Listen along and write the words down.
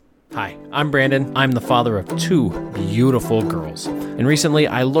Hi, I'm Brandon. I'm the father of two beautiful girls. And recently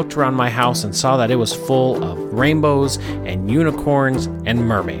I looked around my house and saw that it was full of rainbows and unicorns and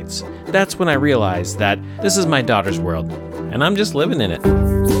mermaids. That's when I realized that this is my daughter's world, and I'm just living in it.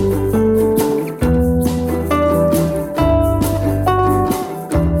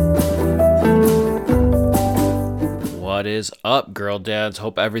 What is up, girl dads?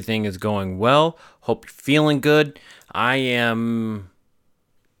 Hope everything is going well. Hope you're feeling good. I am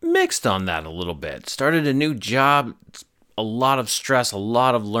mixed on that a little bit. Started a new job, a lot of stress, a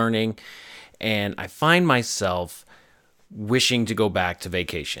lot of learning, and I find myself wishing to go back to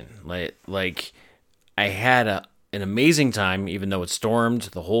vacation. Like I had an amazing time, even though it stormed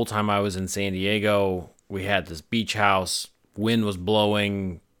the whole time I was in San Diego. We had this beach house, wind was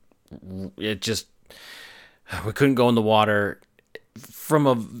blowing, we couldn't go in the water. From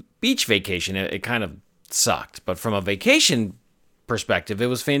a beach vacation, it kind of sucked, but from a vacation perspective, it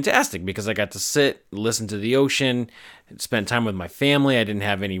was fantastic because I got to sit, listen to the ocean, spend time with my family. I didn't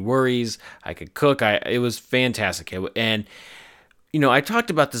have any worries. I could cook. It was fantastic. And, I talked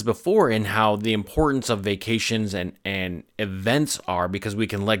about this before in how the importance of vacations and events are, because we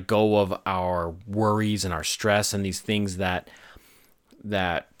can let go of our worries and our stress and these things that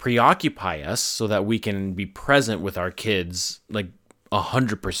preoccupy us so that we can be present with our kids, like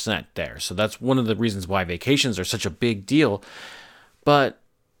 100% there. So that's one of the reasons why vacations are such a big deal. But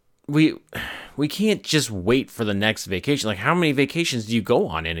we can't just wait for the next vacation. Like, how many vacations do you go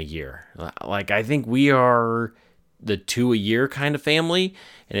on in a year? Like, I think we are the 2 a year kind of family,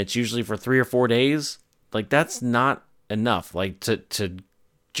 and it's usually for 3 or 4 days. Like, that's not enough. Like, to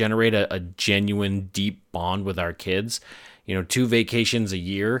generate a genuine, deep bond with our kids. 2 vacations a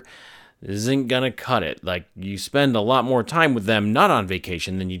year isn't gonna cut it. Like, you spend a lot more time with them not on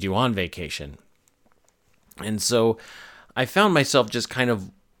vacation than you do on vacation. And so I found myself just kind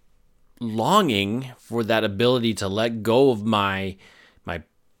of longing for that ability to let go of my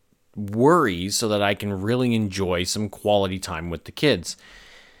worries so that I can really enjoy some quality time with the kids.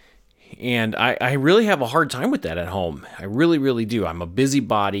 And I really have a hard time with that at home. I really, really do. I'm a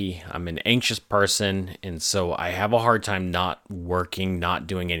busybody. I'm an anxious person. And so I have a hard time not working, not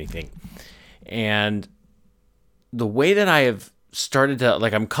doing anything. And the way that I have started to,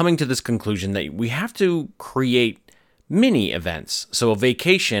 I'm coming to this conclusion that we have to create mini events. So a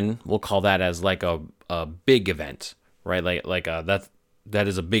vacation, we'll call that as like a big event, right? That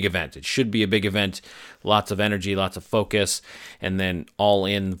is a big event. It should be a big event, lots of energy, lots of focus, and then all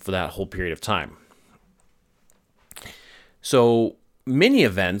in for that whole period of time. So mini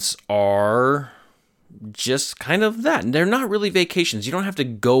events are just kind of that. And they're not really vacations. You don't have to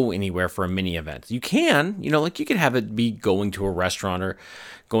go anywhere for a mini event. You can, you could have it be going to a restaurant or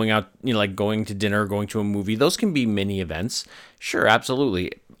going out, like going to dinner, going to a movie. Those can be mini events. Sure,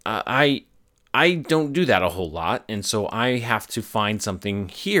 absolutely. I don't do that a whole lot. And so I have to find something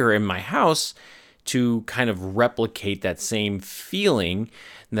here in my house to kind of replicate that same feeling,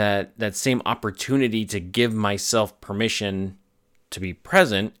 that same opportunity to give myself permission to be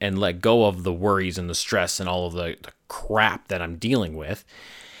present and let go of the worries and the stress and all of the crap that I'm dealing with,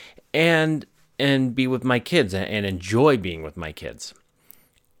 and be with my kids and enjoy being with my kids.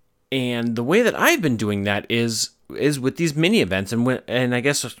 And the way that I've been doing that is with these mini events, and I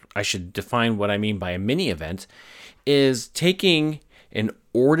guess I should define what I mean by a mini event, is taking an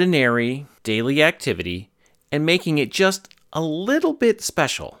ordinary daily activity and making it just a little bit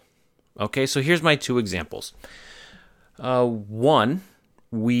special. Okay, so here's my 2 examples. One,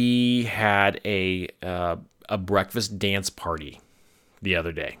 we had a breakfast dance party the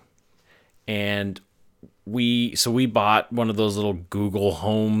other day, and we bought one of those little Google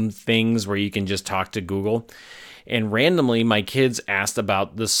Home things where you can just talk to Google, and randomly my kids asked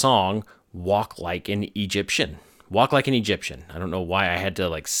about the song "Walk Like an Egyptian." Walk Like an Egyptian. I don't know why I had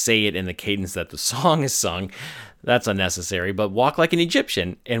to say it in the cadence that the song is sung. That's unnecessary, but Walk Like an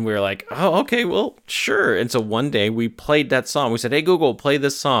Egyptian. And we were like, oh, okay, well, sure. And so one day we played that song. We said, hey, Google, play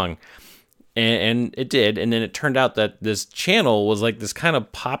this song. And it did. And then it turned out that this channel was like this kind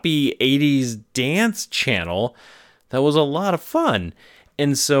of poppy 80s dance channel that was a lot of fun.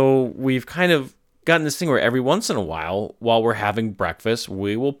 And so we've kind of gotten this thing where every once in a while we're having breakfast,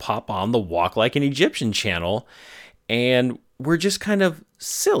 we will pop on the Walk Like an Egyptian channel, and we're just kind of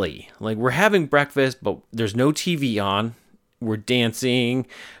silly. Like, we're having breakfast, but there's no TV on. We're dancing.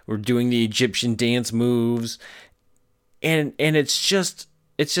 We're doing the Egyptian dance moves. And it's just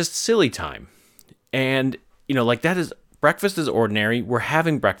silly time. And, that is, breakfast is ordinary. We're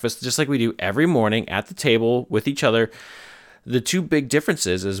having breakfast just like we do every morning at the table with each other. The 2 big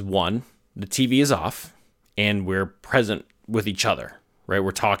differences is, one, the TV is off and we're present with each other, right?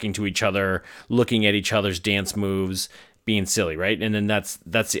 We're talking to each other, looking at each other's dance moves, being silly, right? And then that's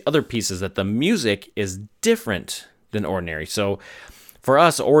the other piece, is that the music is different than ordinary. So for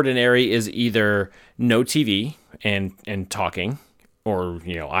us, ordinary is either no TV and talking, or,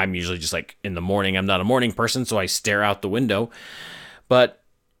 I'm usually just like in the morning. I'm not a morning person, so I stare out the window. But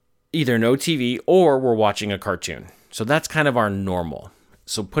either no TV or we're watching a cartoon. So that's kind of our normal.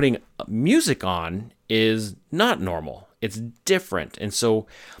 So putting music on is not normal. It's different. And so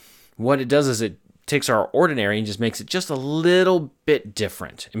what it does is it takes our ordinary and just makes it just a little bit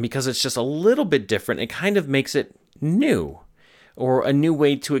different. And because it's just a little bit different, it kind of makes it new, or a new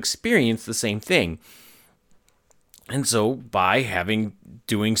way to experience the same thing. And so by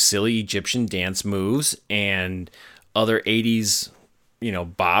doing silly Egyptian dance moves and other 80s,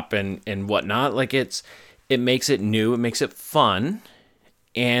 bop and whatnot, like it makes it new, it makes it fun,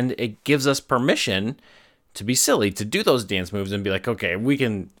 and it gives us permission to be silly, to do those dance moves and be like, okay, we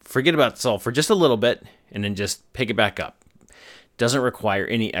can forget about this all for just a little bit and then just pick it back up. Doesn't require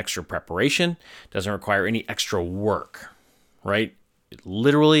any extra preparation, doesn't require any extra work, right? It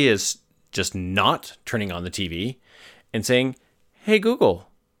literally is just not turning on the TV and saying, hey, Google,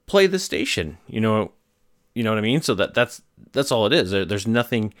 play the station. You know what I mean? So that's all it is. There's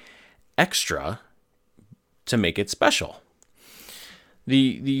nothing extra to make it special.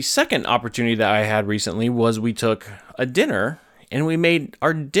 The second opportunity that I had recently was we took a dinner and we made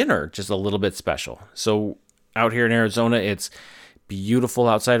our dinner just a little bit special. So out here in Arizona, it's beautiful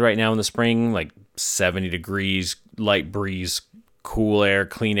outside right now in the spring, like 70 degrees, light breeze, cool air,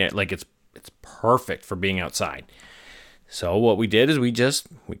 clean air. Like it's perfect for being outside. So what we did is we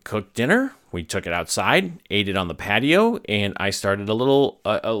cooked dinner, we took it outside, ate it on the patio, and I started a little,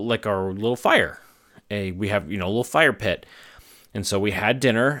 like our little fire. We have, a little fire pit. And so we had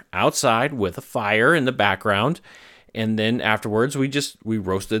dinner outside with a fire in the background. And then afterwards, we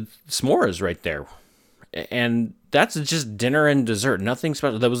roasted s'mores right there. And that's just dinner and dessert, nothing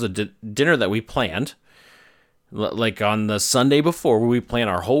special. That was a dinner that we planned. Like on the Sunday before, we planned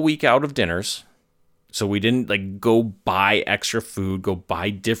our whole week out of dinners. So we didn't like go buy extra food, go buy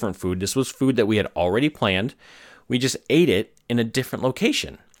different food. This was food that we had already planned. We just ate it in a different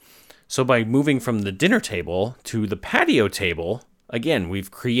location. So by moving from the dinner table to the patio table, again, we've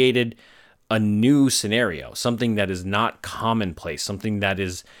created a new scenario, something that is not commonplace, something that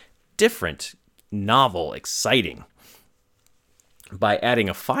is different, novel, exciting. By adding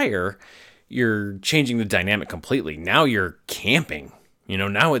a fire, you're changing the dynamic completely. Now you're camping.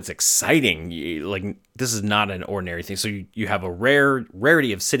 Now it's exciting. Like, this is not an ordinary thing. So you have a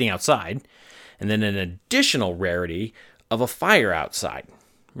rarity of sitting outside, and then an additional rarity of a fire outside,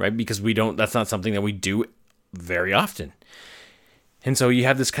 right? Because that's not something that we do very often. And so you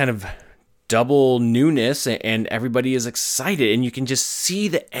have this kind of double newness, and everybody is excited, and you can just see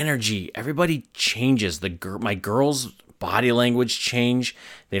the energy. Everybody changes. My girls' body language change.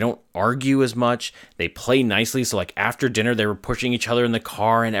 They don't argue as much. They play nicely. So like after dinner, they were pushing each other in the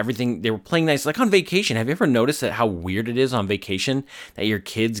car and everything. They were playing nice. Like on vacation. Have you ever noticed how weird it is on vacation that your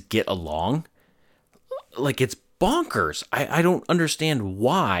kids get along? Like it's bonkers. I don't understand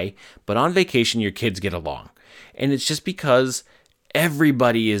why, but on vacation, your kids get along. And it's just because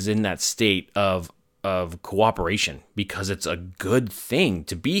everybody is in that state of cooperation, because it's a good thing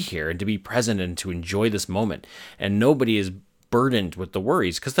to be here and to be present and to enjoy this moment. And nobody is burdened with the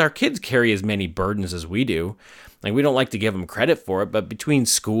worries, because our kids carry as many burdens as we do. Like, we don't like to give them credit for it, but between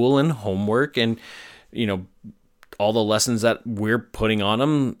school and homework and, all the lessons that we're putting on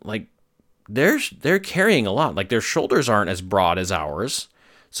them, like they're carrying a lot. Like their shoulders aren't as broad as ours,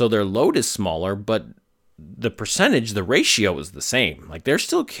 so their load is smaller, but the ratio is the same. Like they're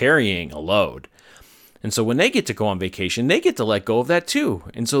still carrying a load. And so when they get to go on vacation, they get to let go of that too.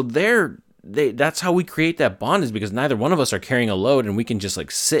 And so that's how we create that bond, is because neither one of us are carrying a load, and we can just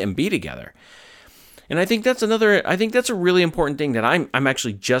like sit and be together. And I think that's a really important thing that I'm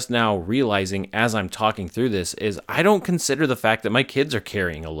actually just now realizing as I'm talking through this, is I don't consider the fact that my kids are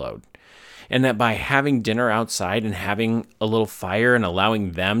carrying a load. And that by having dinner outside and having a little fire and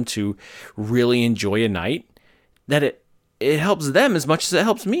allowing them to really enjoy a night, that it helps them as much as it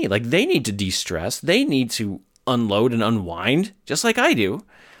helps me. Like, they need to de-stress. They need to unload and unwind, just like I do.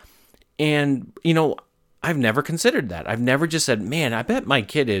 And, I've never considered that. I've never just said, man, I bet my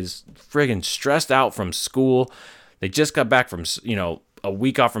kid is friggin' stressed out from school. They just got back from, a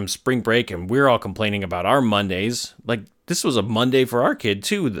week off from spring break, and we're all complaining about our Mondays. Like, this was a Monday for our kid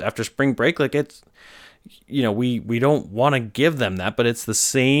too after spring break. Like, it's, we don't want to give them that, but it's the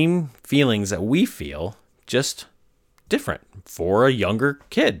same feelings that we feel, just different for a younger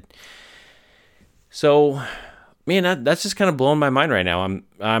kid. So man, that's just kind of blowing my mind right now.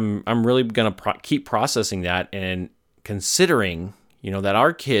 I'm really gonna keep processing that and considering, that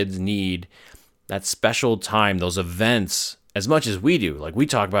our kids need that special time, those events, as much as we do. Like we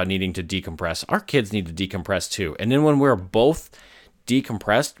talk about needing to decompress, our kids need to decompress too. And then when we're both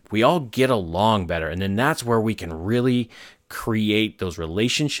decompressed, we all get along better. And then that's where we can really create those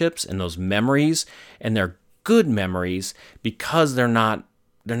relationships and those memories, and they're good memories because they're not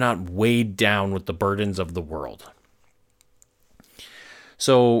weighed down with the burdens of the world.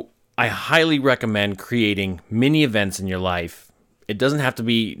 So I highly recommend creating mini events in your life. It doesn't have to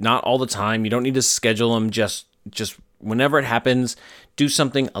be not all the time. You don't need to schedule them. Just whenever it happens, do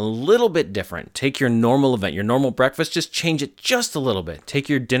something a little bit different. Take your normal event, your normal breakfast, just change it just a little bit. Take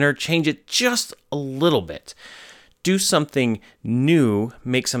your dinner, change it just a little bit. Do something new,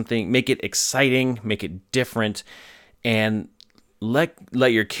 make it exciting, make it different, and let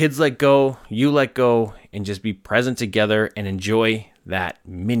your kids let go, you let go, and just be present together and enjoy that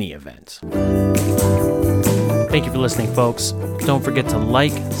mini event. Thank you for listening, folks. Don't forget to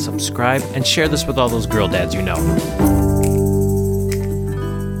like, subscribe, and share this with all those girl dads you know.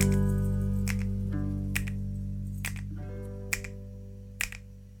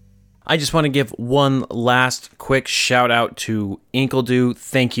 I just want to give one last quick shout out to Inkledo.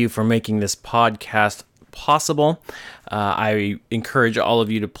 Thank you for making this podcast possible. I encourage all of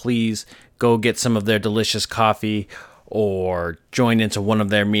you to please go get some of their delicious coffee or join into one of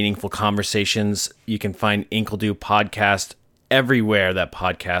their meaningful conversations. You can find Inkledo Podcast everywhere that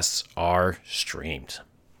podcasts are streamed.